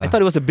I thought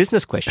it was a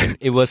business question.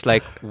 It was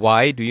like,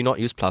 why do you not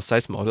use plus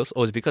size models?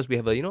 Or it's because we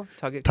have a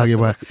target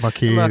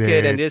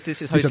market, and this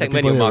is how you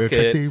segment your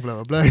market. Blah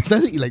blah blah. It's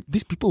like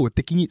these people were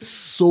taking it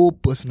so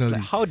personally.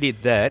 Like, how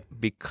did that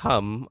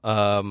become?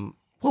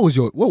 What was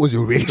your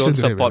reaction? Don't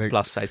to that, support like,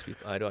 plus size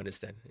people. I don't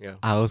understand. Yeah,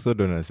 I also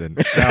don't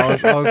understand.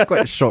 I was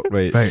quite shocked by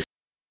it. Right.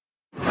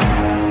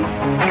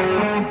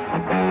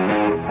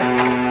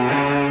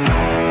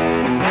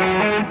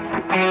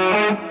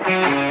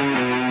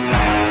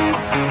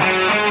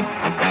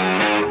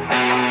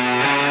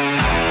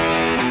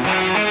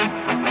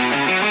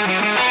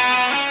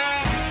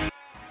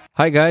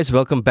 Hi guys,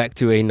 welcome back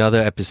to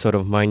another episode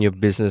of Mind Your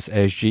Business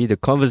SG. The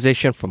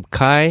conversation from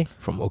Khai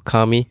from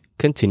Okami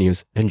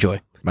continues. Enjoy.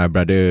 My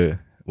brother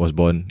was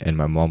born and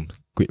my mom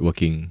quit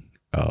working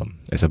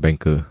as a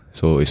banker.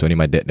 So it's only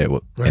my dad that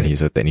worked, and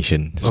he's a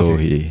technician. So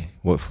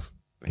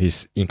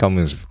his income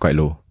is quite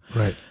low.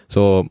 Right.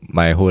 So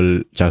my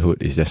whole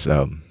childhood is just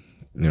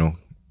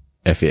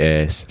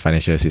FAS,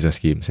 financial assistance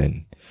schemes,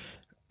 and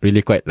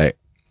really quite like,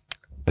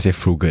 I say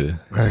frugal.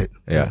 Right.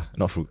 Yeah,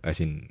 not frugal as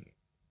in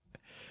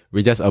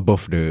we're just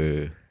above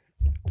our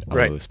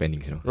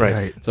spendings,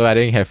 Right. So I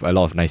didn't have a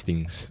lot of nice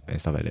things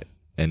and stuff like that.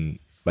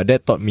 But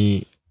that taught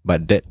me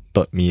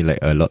like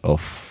a lot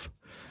of,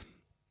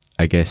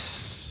 I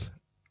guess,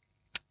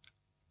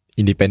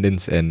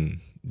 independence and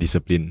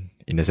discipline,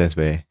 in the sense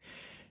where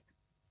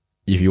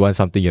if you want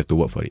something, you have to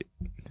work for it.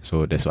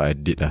 So that's what I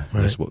did lah.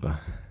 Just work lah.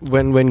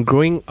 When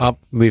growing up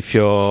with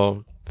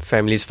your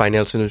family's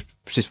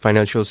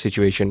financial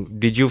situation,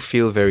 did you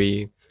feel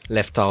very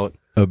left out?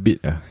 A bit,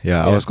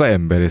 yeah. I was quite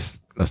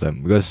embarrassed last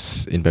time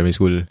because in primary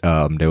school,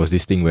 there was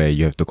this thing where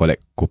you have to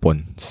collect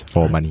coupons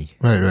for money.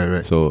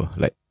 Right. So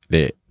like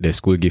the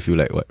school give you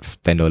like what,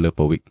 $10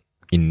 per week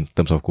in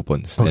terms of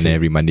coupons, Okay. and then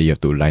every Monday you have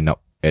to line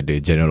up at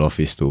the general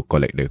office to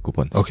collect the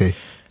coupons. Okay.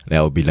 Then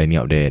I'll be lining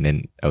up there, and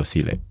then I'll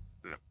see like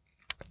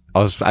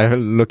I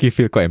lucky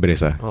feel quite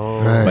embarrassed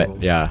Right.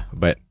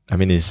 but I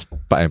mean it's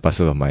part and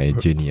parcel of my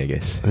journey, I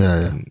guess.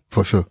 Yeah,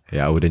 for sure.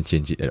 Yeah, I wouldn't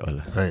change it at all.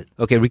 Right.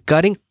 Okay,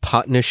 regarding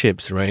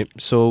partnerships, right?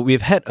 So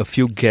we've had a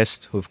few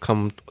guests who've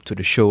come to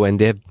the show and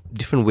they have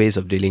different ways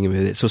of dealing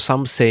with it. So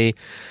some say,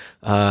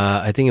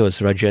 I think it was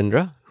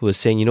Rajendra who was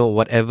saying,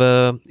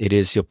 whatever it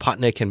is, your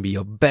partner can be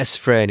your best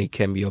friend, it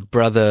can be your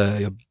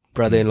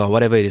brother-in-law,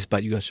 whatever it is,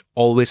 but you guys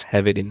always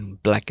have it in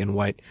black and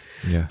white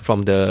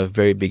from the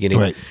very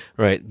beginning.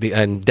 Right.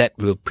 And that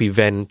will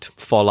prevent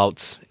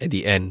fallouts at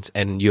the end.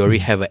 And you already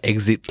have an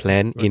exit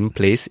plan in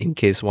place in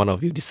case one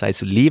of you decides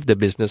to leave the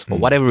business for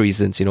whatever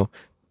reasons,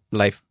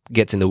 life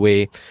gets in the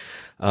way.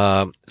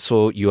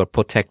 So you are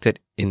protected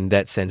in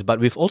that sense.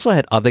 But we've also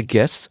had other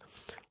guests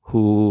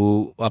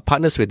who are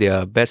partners with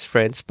their best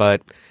friends,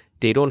 but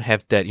they don't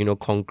have that,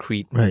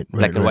 concrete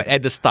black and white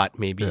at the start,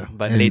 maybe. Yeah.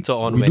 But and later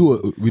on,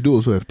 we do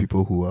also have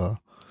people who are.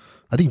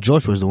 I think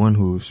Josh was the one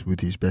who's with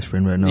his best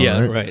friend right now.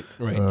 Yeah, right.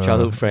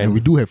 Childhood friend. And we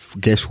do have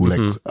guests who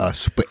like are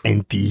super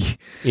anti.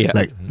 Yeah.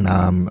 Like,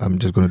 I'm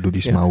just gonna do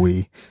this my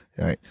way.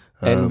 Right.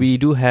 And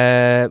we've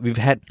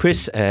had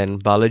Chris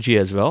and Balaji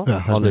as well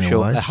on the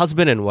show. A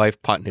husband and wife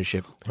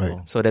partnership.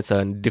 Right. So that's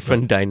a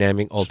different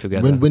dynamic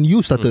altogether. When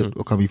you started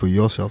Okami for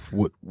yourself,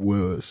 what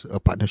was a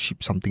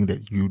partnership something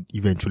that you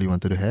eventually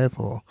wanted to have,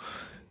 or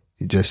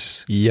you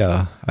just?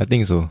 Yeah, I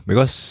think so,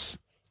 because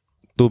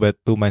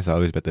two minds are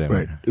always better than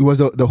one. It was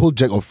the whole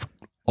jack of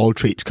all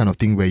trades kind of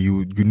thing, where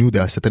you knew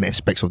there are certain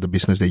aspects of the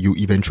business that you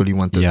eventually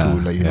wanted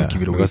to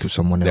give it away to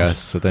someone else. There are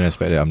certain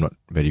aspects that I'm not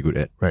very good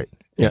at. Right.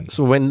 Yeah.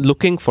 So when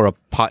looking for a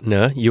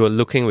partner, you are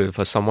looking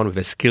for someone with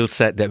a skill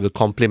set that will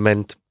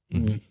complement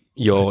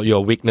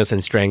your weakness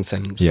and strengths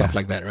and stuff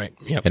like that, right?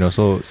 Yeah. And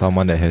also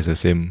someone that has the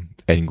same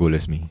end goal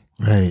as me.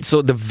 Right.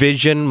 So the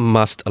vision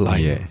must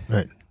align. Yeah.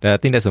 Right. I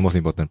think that's the most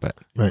important part.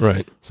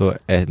 Right. So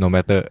no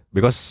matter,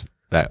 because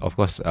like of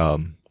course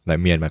like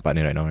me and my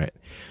partner right now, right?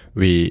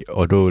 We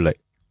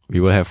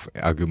will have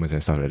arguments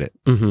and stuff like that.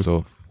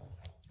 So,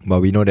 but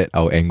we know that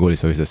our end goal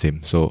is always the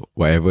same. So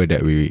whatever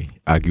that we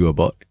argue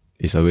about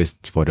is always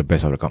for the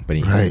best of the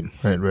company. Right.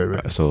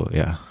 So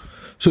yeah.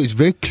 So it's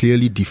very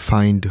clearly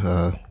defined.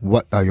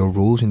 What are your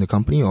roles in the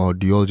company, or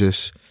do you all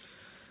just?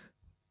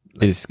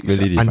 It's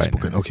clearly defined.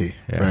 Unspoken. Okay.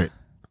 Yeah.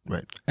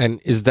 Right. And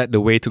is that the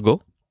way to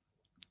go?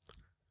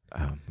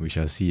 We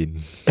shall see.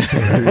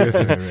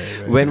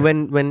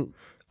 When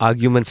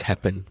arguments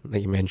happen,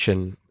 like you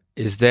mentioned,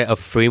 is there a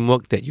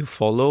framework that you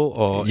follow,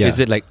 or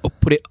is it like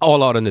put it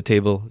all out on the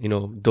table?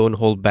 Don't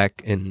hold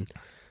back in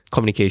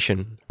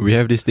communication. We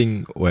have this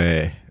thing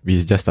where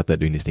we just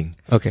started doing this thing.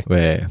 Okay.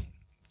 Where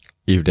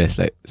if there's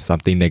like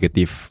something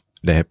negative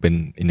that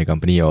happened in the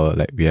company, or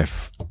like we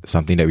have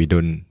something that we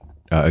don't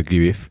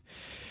agree with,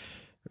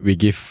 we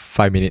give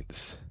 5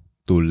 minutes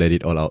to let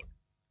it all out,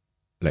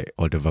 like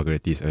all the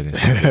vulgarities.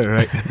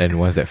 Right. And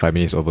once that 5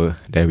 minutes over,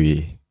 then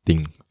we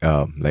think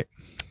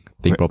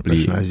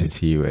properly and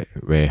see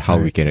where how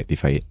we can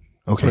rectify it.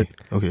 Okay.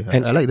 I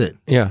like that.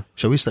 Yeah.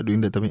 Shall we start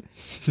doing that, Tamit?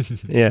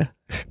 Yeah.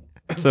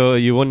 So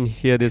you won't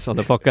hear this on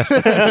the podcast.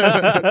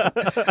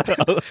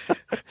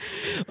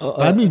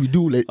 I mean, we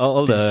do like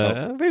all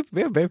the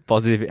very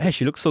positive. Hey,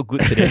 she looks so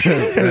good today.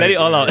 Let it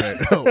all out.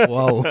 Oh,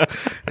 wow.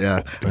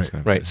 Yeah.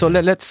 Right. So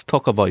let's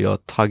talk about your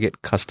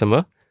target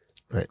customer.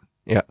 Right.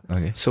 Yeah.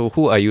 Okay. So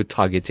who are you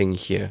targeting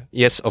here?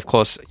 Yes, of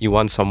course, you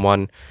want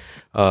someone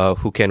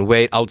who can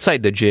wear it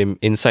outside the gym,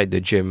 inside the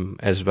gym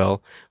as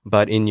well.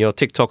 But in your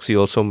TikToks, you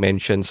also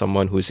mention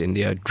someone who's in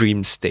their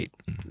dream state.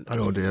 I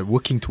know they're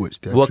working towards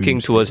their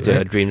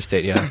dream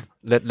state. Yeah.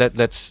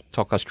 Let's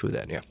talk us through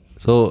that. Yeah.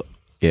 So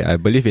I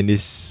believe in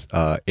this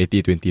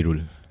 80-20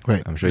 rule.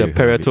 Right. I'm sure the you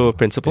heard of Pareto it.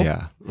 principle.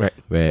 Yeah. Right.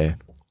 Where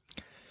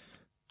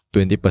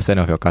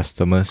 20% of your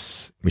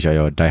customers, which are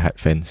your diehard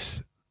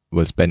fans,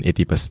 will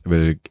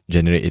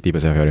generate 80%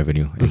 of your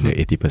revenue, and the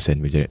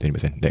 80% will generate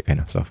 20%, that kind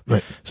of stuff.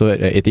 Right. So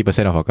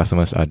 80% of our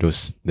customers are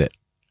those that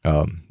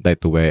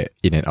like to wear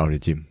in and out of the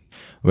gym.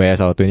 Whereas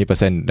our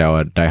 20%,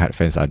 our diehard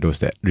fans, are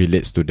those that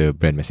relates to the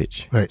brand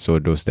message. Right. So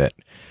those that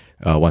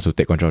wants to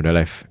take control of their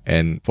life.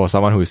 And for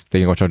someone who is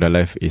taking control of their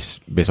life is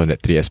based on the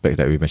three aspects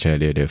that we mentioned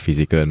earlier, the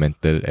physical,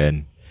 mental,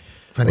 and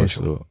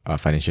financial. Also,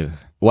 financial.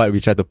 What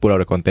we try to pull out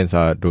the contents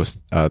are those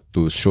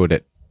to show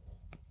that,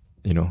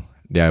 you know,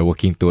 they are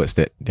working towards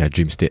their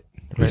dream state,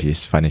 which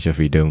is financial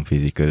freedom,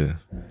 physical,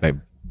 like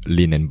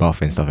lean and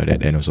buff and stuff like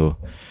that, and also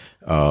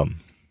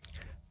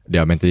they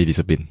are mentally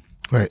disciplined.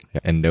 Right.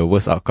 And the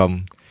worst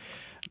outcome,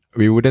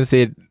 we wouldn't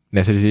say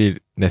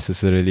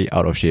necessarily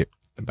out of shape,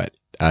 but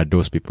are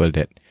those people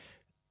that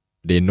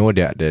they know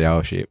they're out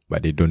of shape,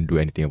 but they don't do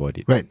anything about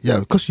it. Right. Yeah.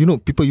 Because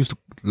people used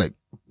to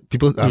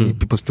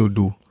people still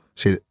do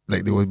say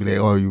like they will be like,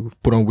 oh, you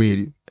put on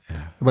weight.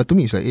 Yeah. But to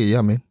me, it's like, hey,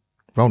 yeah, man,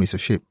 round is a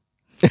shape.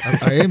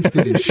 I am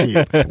still in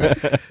shape.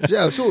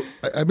 Yeah, so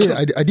I mean,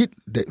 I did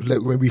that,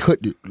 like when we heard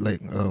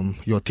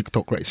your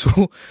TikTok, right?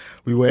 So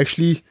we were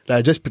actually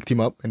I just picked him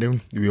up and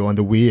then we were on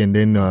the way, and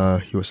then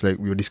he was like,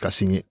 we were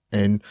discussing it,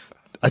 and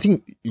I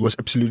think he was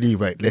absolutely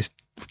right.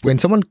 When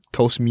someone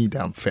tells me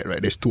that I'm fat,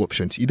 right, there's two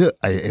options: either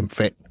I am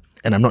fat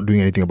and I'm not doing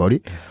anything about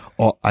it,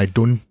 or I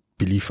don't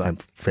believe I'm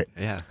fat.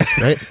 Yeah.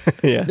 Right?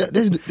 Yeah.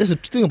 There's the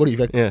thing about it.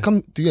 If I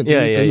come to you and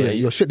tell you that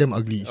your shirt damn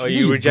ugly, or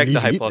you reject the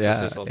believe it,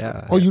 hypothesis.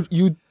 or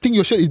you think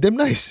your shirt is damn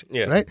nice.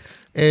 Yeah. Right?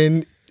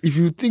 And if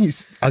you think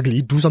it's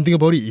ugly, do something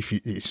about it. If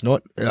it's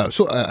not.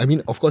 So, I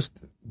mean, of course,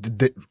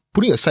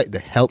 putting aside the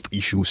health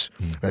issues,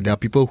 right, there are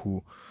people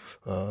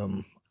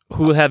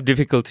who have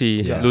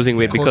difficulty losing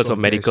weight because of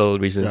medical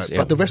reasons. Yeah.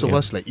 But the rest of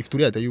us, like, if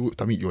today I tell you,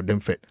 Tommy, you're damn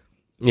fat.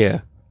 Yeah.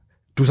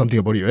 Do something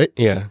about it, right?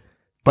 Yeah.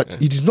 But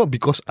it is not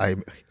because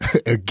I'm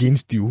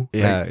against you.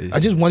 Yeah. Right? I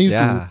just want you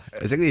to.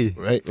 Exactly.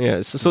 Right?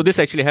 Yeah. So this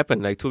actually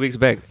happened like 2 weeks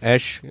back.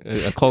 Ash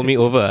called me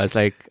over. I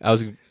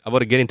was about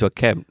to get into a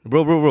cab.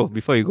 Bro,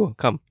 before you go,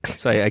 come.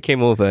 So I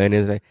came over and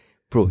it's like,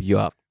 bro, you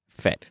are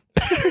fat.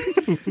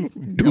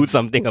 Do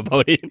something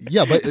about it.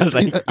 Yeah, but I was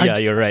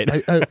like, you're right.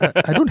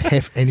 I don't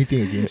have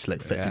anything against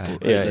like fat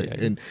people. Right?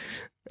 And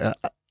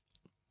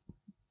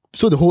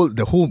so the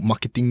whole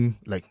marketing,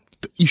 like,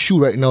 the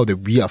issue right now that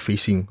we are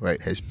facing,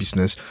 right, as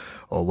business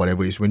or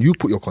whatever, is when you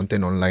put your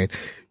content online,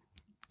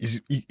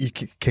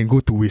 it can go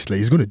two ways.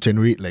 Like, it's going to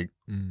generate like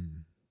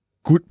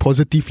good,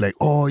 positive, like,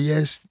 oh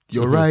yes,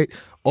 you're right,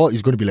 or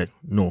it's going to be like,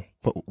 no,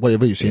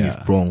 whatever you're saying is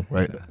wrong,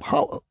 right?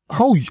 How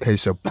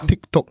has a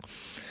TikTok,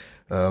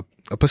 a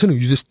person who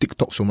uses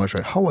TikTok so much,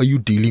 right? How are you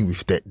dealing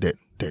with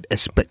that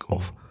aspect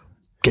of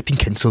getting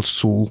cancelled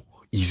so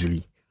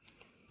easily?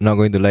 Not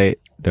going to lie,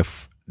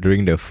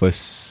 during the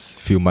first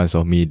few months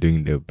of me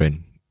doing the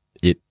brand,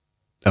 it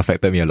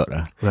affected me a lot.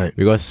 Right.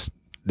 Because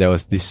there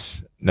was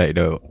this, like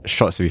the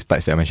shorts with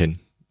tights that I mentioned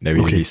that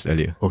we released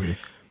earlier. Okay.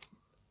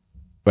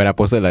 When I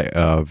posted like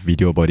a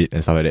video about it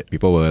and stuff like that,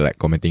 people were like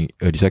commenting,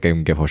 this I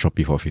can get for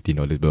Shopee for $15,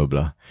 blah, blah,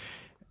 blah.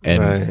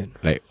 And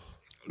like,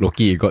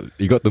 low-key, it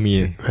got to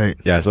me. Right.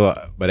 Yeah, so,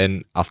 but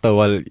then after a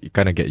while, you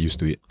kind of get used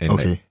to it. And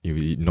like, you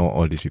ignore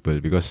all these people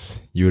because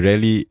you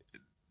rarely,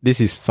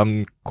 this is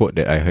some quote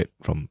that I heard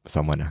from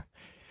someone.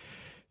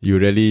 You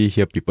rarely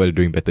hear people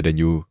doing better than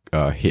you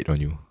hate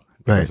on you.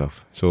 Right.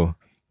 So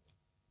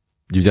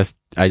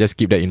I just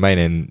keep that in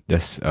mind and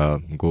just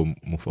move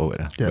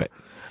forward. Yeah.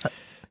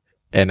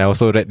 And I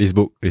also read this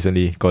book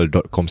recently called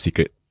 .com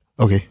Secret.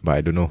 Okay. But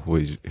I don't know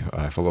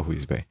I forgot who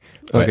it's by.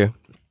 Okay. But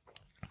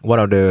one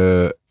of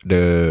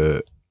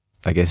the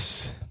I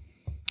guess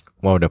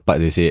one of the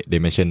parts they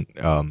mentioned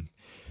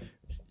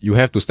you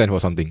have to stand for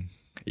something.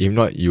 If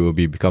not, you will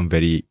become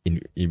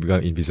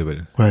invisible.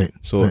 Right.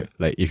 So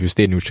like if you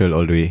stay neutral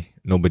all the way,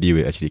 nobody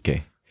will actually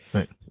care.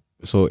 Right.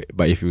 So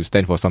but if you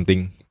stand for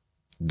something,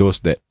 those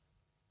that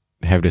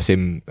have the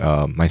same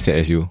mindset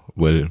as you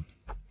will,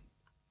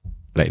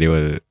 like they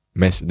will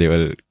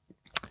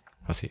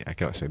I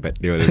cannot say, but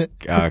they will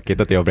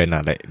cater to your brand.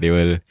 Like they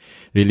will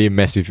really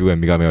mess with you and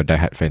become your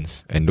diehard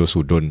fans. And those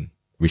who don't,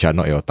 which are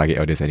not your target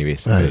audience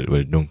anyways,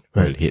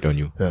 will hate on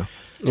you.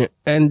 Yeah.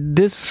 And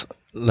this,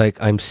 like,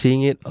 I'm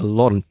seeing it a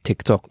lot on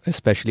TikTok,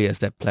 especially as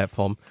that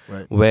platform,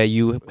 where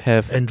you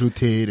have Andrew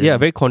Tate.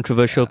 Very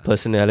controversial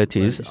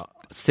personalities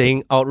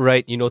saying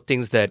outright,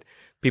 things that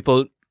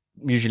people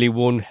usually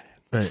won't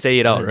say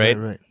it out, right?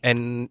 Right.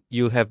 And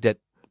you'll have that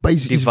But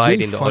it's divide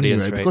very in the funny,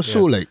 audience, right? right? Because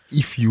so like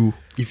if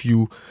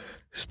you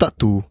start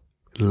to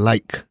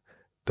like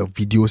the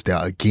videos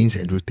that are against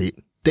Andrew Tate,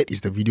 that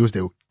is the videos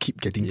that will keep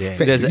getting fed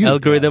There's to an you.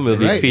 algorithm will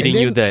be Right? feeding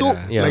And you then,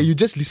 that. So like you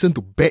just listen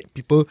to bad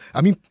people.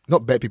 I mean,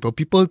 not bad people.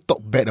 People talk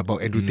bad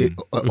about Andrew Tate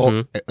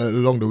all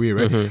along the way,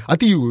 right?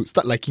 Until you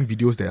start liking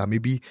videos that are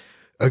maybe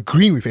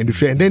agreeing with Andrew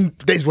Tate, and then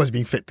that is what's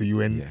being fed to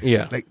you. And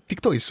like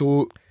TikTok is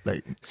so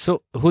like.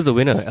 So who's the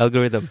winner?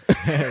 Algorithm.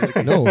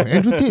 No,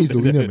 Andrew Tate is the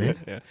winner,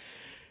 man.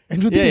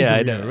 Andrew Tate is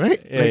the winner,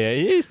 right? Yeah,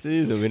 he is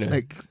the winner.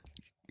 Like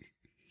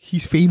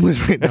he's famous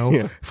right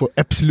now for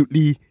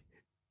absolutely.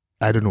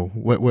 I don't know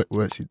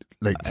what's it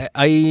like.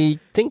 I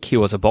think he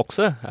was a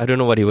boxer. I don't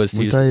know what he was.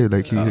 Muay Thai,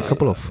 like he's a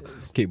couple of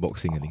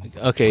kickboxing, I think.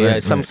 Okay,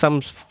 Right,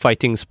 some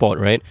fighting sport,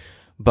 right?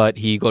 But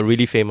he got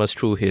really famous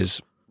through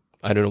his,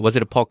 I don't know, was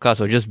it a podcast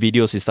or just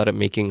videos he started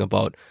making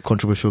about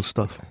controversial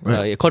stuff,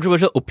 right?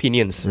 controversial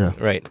opinions, Yeah.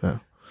 right?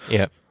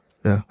 Yeah.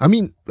 I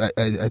mean,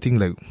 I think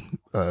like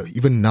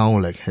even now,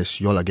 like as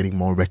y'all are getting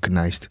more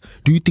recognized,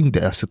 do you think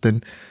there are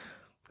certain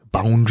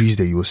boundaries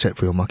that you will set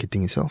for your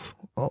marketing itself?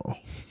 Oh,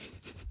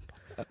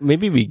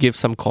 Maybe we give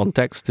some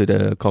context to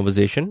the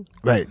conversation.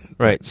 right.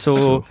 Right.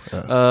 So,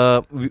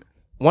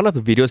 one of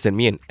the videos that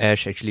me and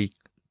Ash actually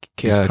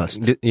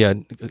Discussed.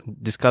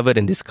 discovered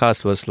and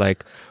discussed was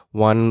like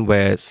one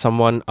where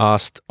someone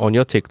asked on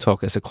your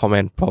TikTok as a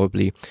comment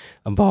probably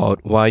about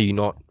why you're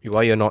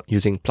not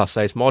using plus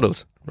size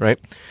models, right?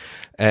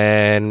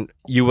 And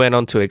you went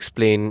on to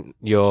explain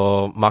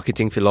your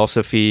marketing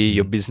philosophy,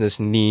 your business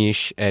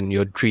niche, and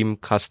your dream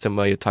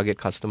customer, your target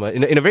customer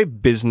in a very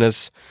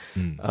business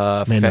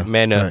manner.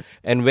 Right.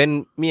 And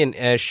when me and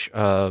Ash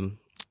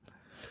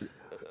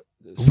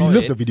We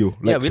love the video.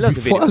 Like, Yeah, we love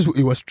the video. For us,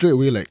 it was straight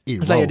away like, hey,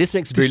 it's wow, like this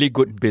makes really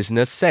good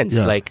business sense.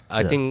 Yeah, Like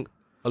I think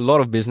a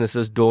lot of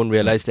businesses don't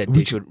realize that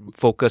they should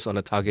focus on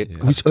a target.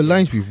 which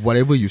aligns with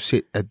whatever you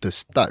said at the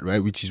start,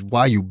 right? Which is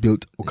why you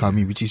built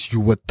Okami, which is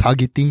you were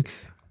targeting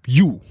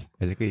you,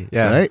 Exactly.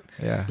 Yeah. right?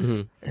 Yeah.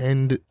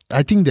 And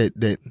I think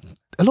that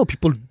a lot of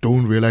people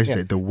don't realize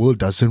that the world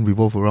doesn't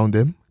revolve around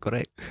them,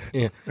 Correct.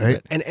 Yeah.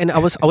 right? And I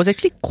was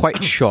actually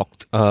quite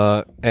shocked.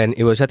 And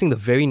it was I think the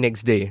very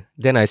next day.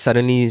 Then I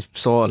suddenly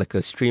saw like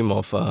a stream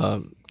of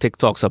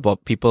TikToks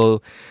about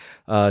people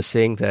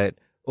saying that,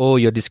 oh,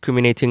 you're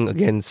discriminating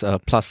against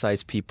plus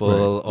size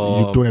people, or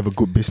You don't have a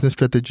good business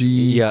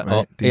strategy.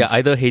 right?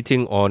 either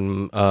hating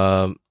on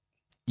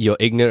your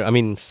ignorant. I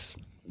mean,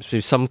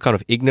 some kind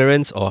of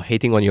ignorance, or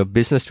hating on your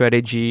business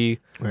strategy,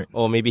 Right.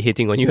 or maybe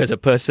hating on you as a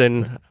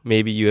person.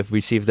 Maybe you have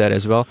received that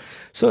as well.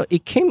 So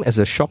it came as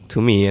a shock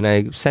to me, and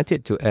I sent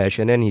it to Ash,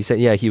 and then he said,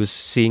 yeah, he was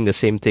seeing the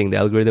same thing. The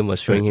algorithm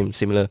was showing him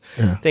similar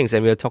things,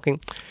 and we were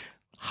talking.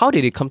 How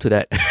did it come to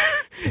that?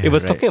 It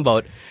was talking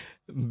about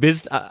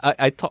business.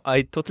 I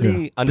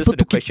totally understood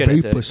the took it question very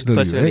as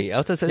personally,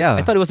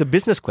 I thought it was a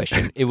business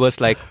question. It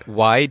was like,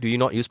 why do you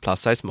not use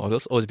plus size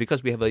models? Oh, it's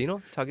because we have a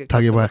target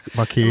customer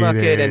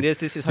market, and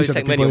this is how you these are the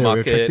segment people your that we're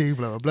market. attracting,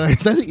 blah blah blah. And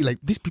suddenly, like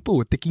these people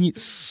were taking it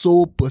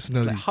so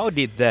personally. Like, how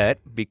did that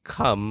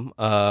become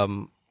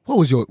What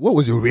was your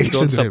reaction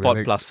don't to that? support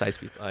Like, plus size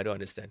people? I don't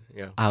understand.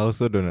 Yeah. I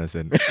also don't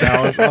understand.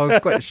 I was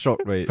quite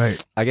shocked by it.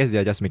 Right. I guess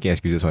they're just making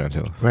excuses for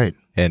themselves. Right.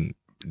 And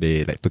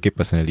they like took it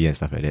personally and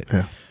stuff like that.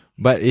 Yeah.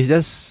 But it's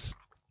just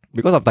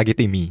because of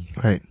targeting me.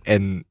 Right.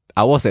 And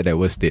I was at that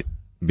worst state.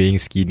 Being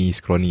skinny,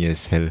 scrawny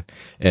as hell.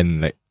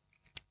 And like,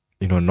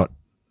 not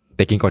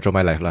taking control of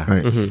my life lah.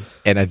 Right. Mm-hmm.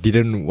 And I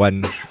didn't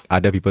want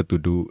other people to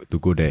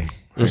go there.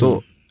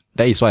 So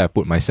that is why I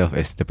put myself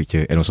as the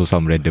picture, and also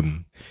some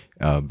random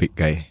big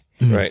guy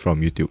Right. from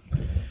YouTube.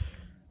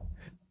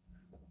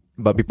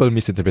 But people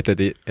misinterpreted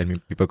it, and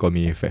people call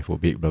me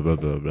fatphobic, blah blah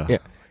blah blah.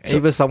 Yeah. And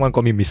even someone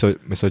call me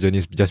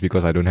misogynist just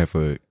because I don't have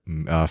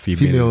a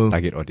female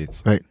target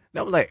audience. Right.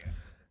 And I'm like,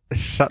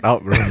 shut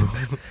up, bro.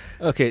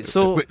 Okay,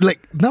 so But like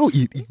now,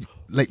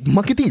 like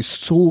marketing is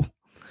so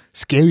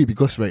scary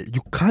because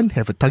you can't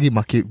have a target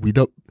market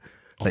without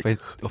like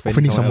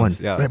offending someone. else,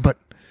 yeah. Right. But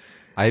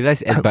I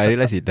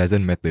realize it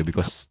doesn't matter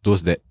because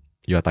those that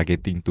you are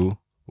targeting to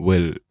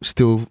will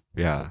still,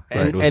 those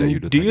and that you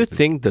do you target to.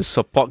 think the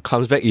support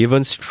comes back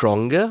even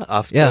stronger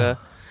after? Yeah.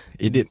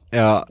 It did.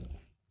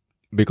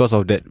 Because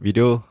of that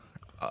video,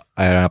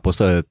 I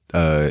posted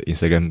a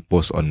Instagram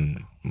post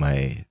on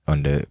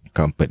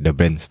the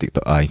brand's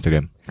TikTok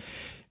Instagram.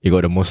 It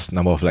got the most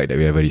number of likes that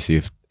we ever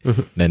received.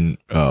 Then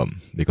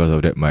because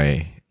of that,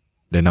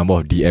 the number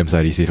of DMs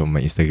I received on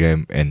my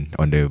Instagram and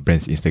on the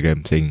brand's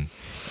Instagram saying,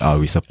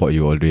 "We support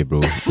you all the way,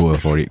 bro. Go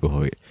for it."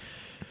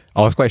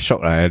 I was quite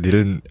shocked. I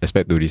didn't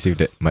expect to receive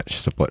that much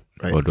support,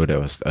 although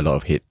there was a lot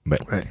of hate. But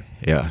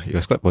yeah, it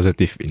was quite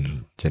positive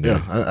in general.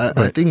 yeah,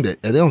 I think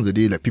that at the end of the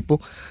day, like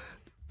people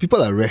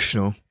are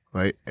rational,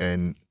 right?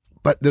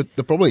 But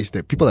the problem is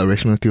that people are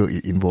rational till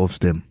it involves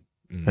them,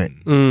 right?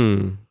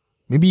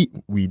 Maybe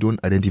we don't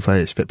identify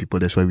as fat people,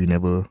 that's why we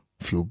never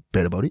feel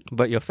bad about it.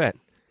 But you're fat.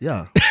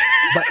 Yeah.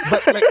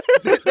 but like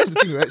that's the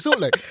thing, right? So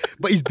like,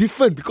 but it's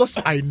different because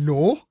I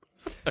know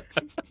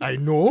I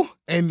know,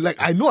 and like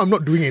I know I'm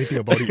not doing anything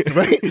about it,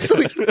 right? So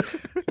it's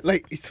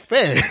like it's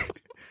fair.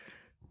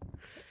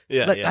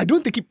 Yeah, Like I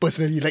don't take it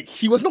personally. Like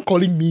he was not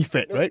calling me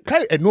fat, right?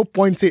 Khai at no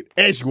point said,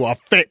 "Ash, you are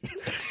fat."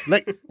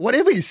 Like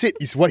whatever he said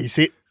is what he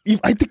said. If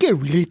I take it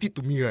and relate it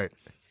to me, right,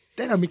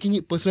 then I'm making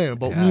it personal and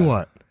about me,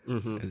 what?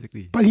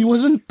 Exactly. But he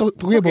wasn't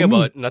talking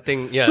about me.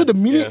 nothing. Yeah. So the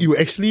minute you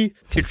actually,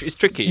 it's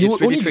tricky. you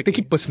It's really only tricky. take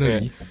it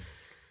personally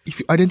if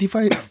you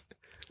identify.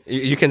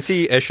 You can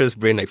see Ash's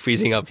brain like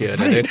freezing up here.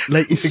 Right.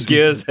 Like it's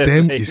gears.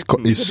 damn, and, it's a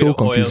bit so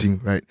of oil.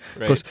 confusing, right?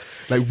 Because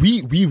like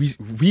we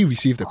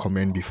received a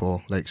comment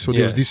before, like so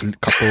there was this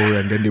couple,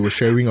 and then they were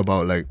sharing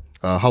about like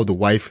how the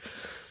wife,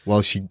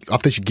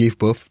 after she gave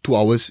birth, 2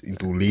 hours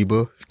into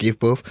labor, gave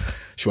birth,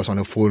 she was on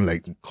her phone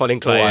like Calling I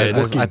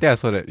clients. think I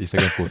saw that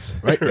Instagram post.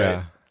 right,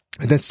 Yeah.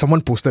 And then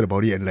someone posted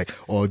about it and like,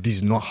 oh, this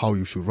is not how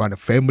you should run a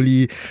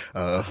family,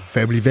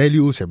 family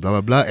values and blah,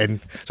 blah, blah. And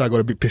so I got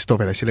a bit pissed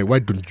off and I said like, why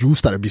don't you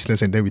start a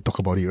business and then we talk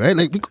about it, right?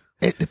 Like,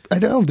 at the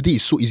end of the day,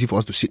 it's so easy for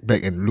us to sit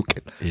back and look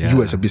at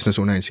you as a business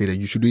owner and say that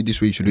you should do it this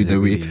way, you should do it that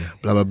way,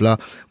 blah, blah, blah.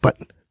 But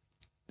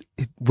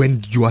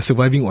when you are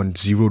surviving on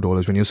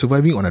 $0, when you're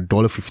surviving on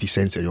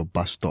 $1.50 at your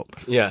bus stop,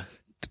 Yeah.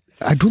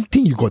 I don't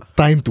think you got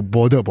time to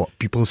bother about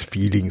people's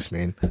feelings,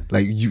 man.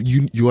 Like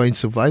you are in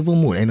survival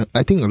mode, and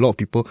I think a lot of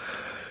people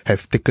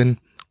have taken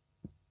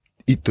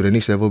it to the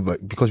next level,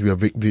 but because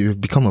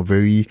we've become a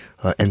very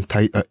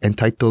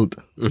entitled.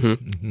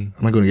 Am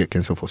I going to get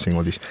cancelled for saying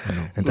all this?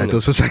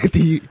 Entitled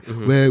society,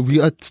 where we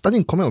are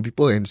starting to comment on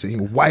people and saying,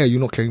 why are you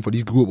not caring for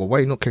this group, or why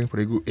are you not caring for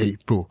the group? Hey,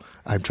 bro,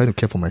 I'm trying to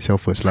care for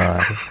myself first,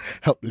 lah.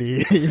 Help,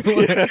 leh. You know,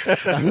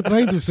 like, I'm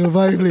trying to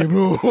survive, leh,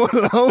 bro.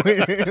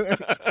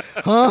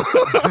 Huh?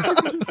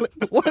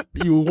 What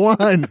you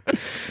want?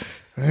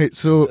 Right,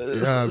 so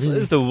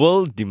Is the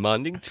world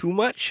demanding too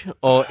much,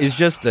 or is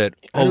just that,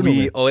 I don't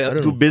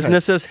know. do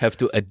businesses have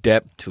to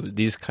adapt to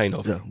these kind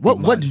of? What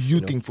do demands, you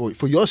think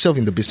for yourself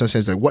in the business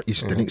sense? Like, what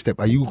is the next step?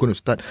 Are you going to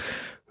start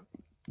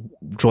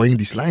drawing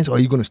these lines, or are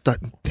you going to start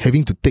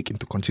having to take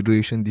into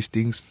consideration these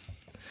things?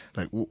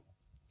 Like,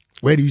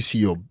 where do you see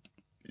your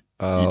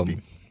it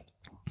being?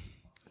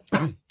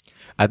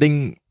 I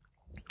think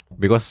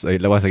because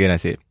once again I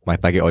said my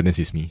target audience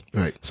is me.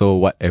 Right. So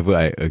whatever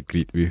I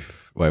agree with,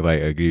 I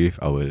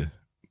will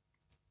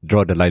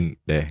draw the line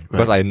there.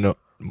 Because I know,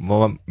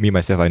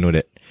 myself, I know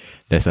that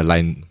there's a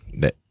line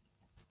that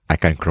I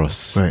can't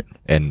cross. Right.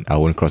 And I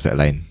won't cross that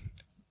line.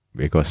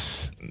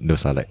 Because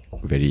those are like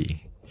very...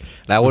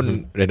 Like I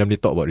won't randomly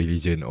talk about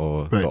religion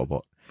or talk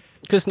about...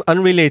 Because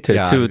unrelated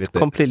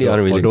completely so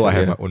unrelated. Although I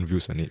have my own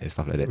views on it and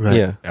stuff like that. Right.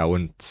 Yeah. I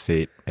won't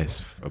say it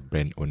as a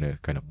brand owner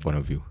kind of point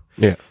of view.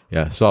 Yeah.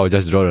 Yeah. So I'll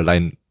just draw the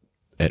line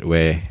at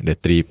where the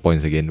 3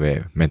 points again,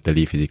 where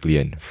mentally, physically,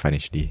 and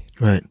financially.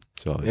 Right.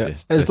 So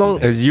as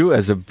long as you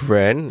as a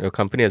brand, your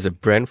company as a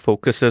brand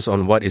focuses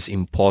on what is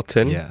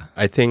important,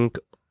 I think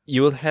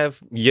you will have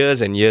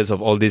years and years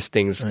of all these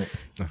things. Right.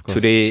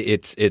 Today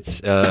it's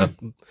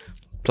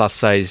plus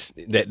size,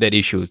 that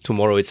issue.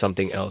 Tomorrow it's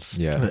something else.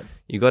 Yeah. Right.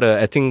 You gotta,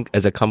 I think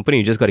as a company,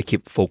 you just gotta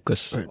keep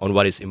focused on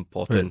what is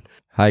important.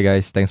 Hi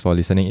guys, thanks for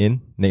listening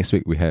in. Next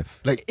week we have...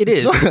 Like it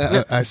is. So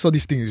I saw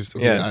this thing. Just,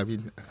 okay, I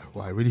mean,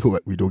 I really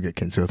hope we don't get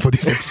cancelled for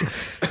this episode.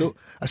 So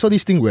I saw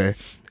this thing where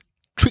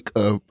trick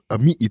a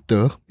meat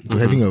eater into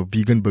having a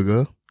vegan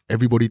burger.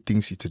 Everybody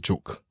thinks it's a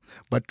joke.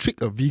 But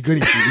trick a vegan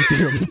into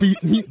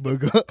eating a meat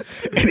burger,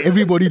 and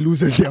everybody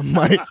loses their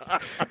mind.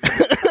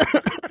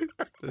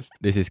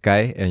 This is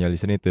Khai, and you're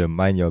listening to the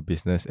Mind Your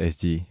Business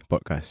SG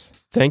podcast.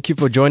 Thank you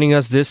for joining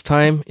us this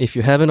time. If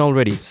you haven't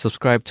already,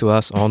 subscribe to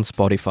us on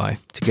Spotify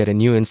to get a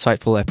new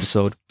insightful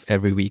episode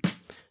every week.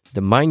 The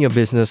Mind Your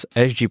Business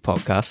SG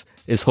podcast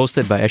is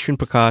hosted by Ashwin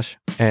Prakash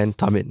and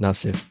Tamit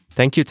Nasif.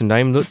 Thank you to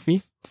Naim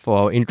Lutfi for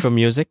our intro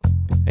music.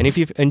 And if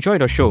you've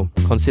enjoyed our show,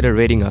 consider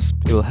rating us.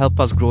 It will help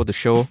us grow the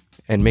show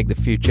and make the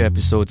future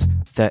episodes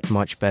that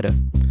much better.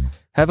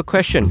 Have a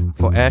question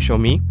for Ash or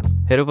me?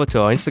 Head over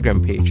to our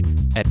Instagram page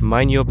at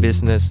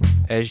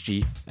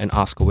mindyourbusinesssg and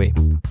ask away.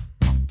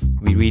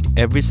 We read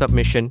every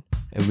submission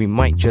and we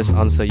might just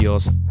answer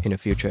yours in a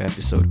future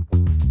episode.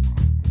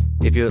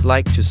 If you would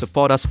like to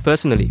support us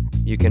personally,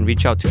 you can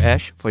reach out to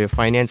Ash for your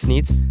finance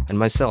needs and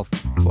myself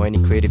for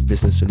any creative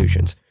business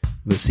solutions.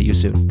 We'll see you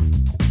soon.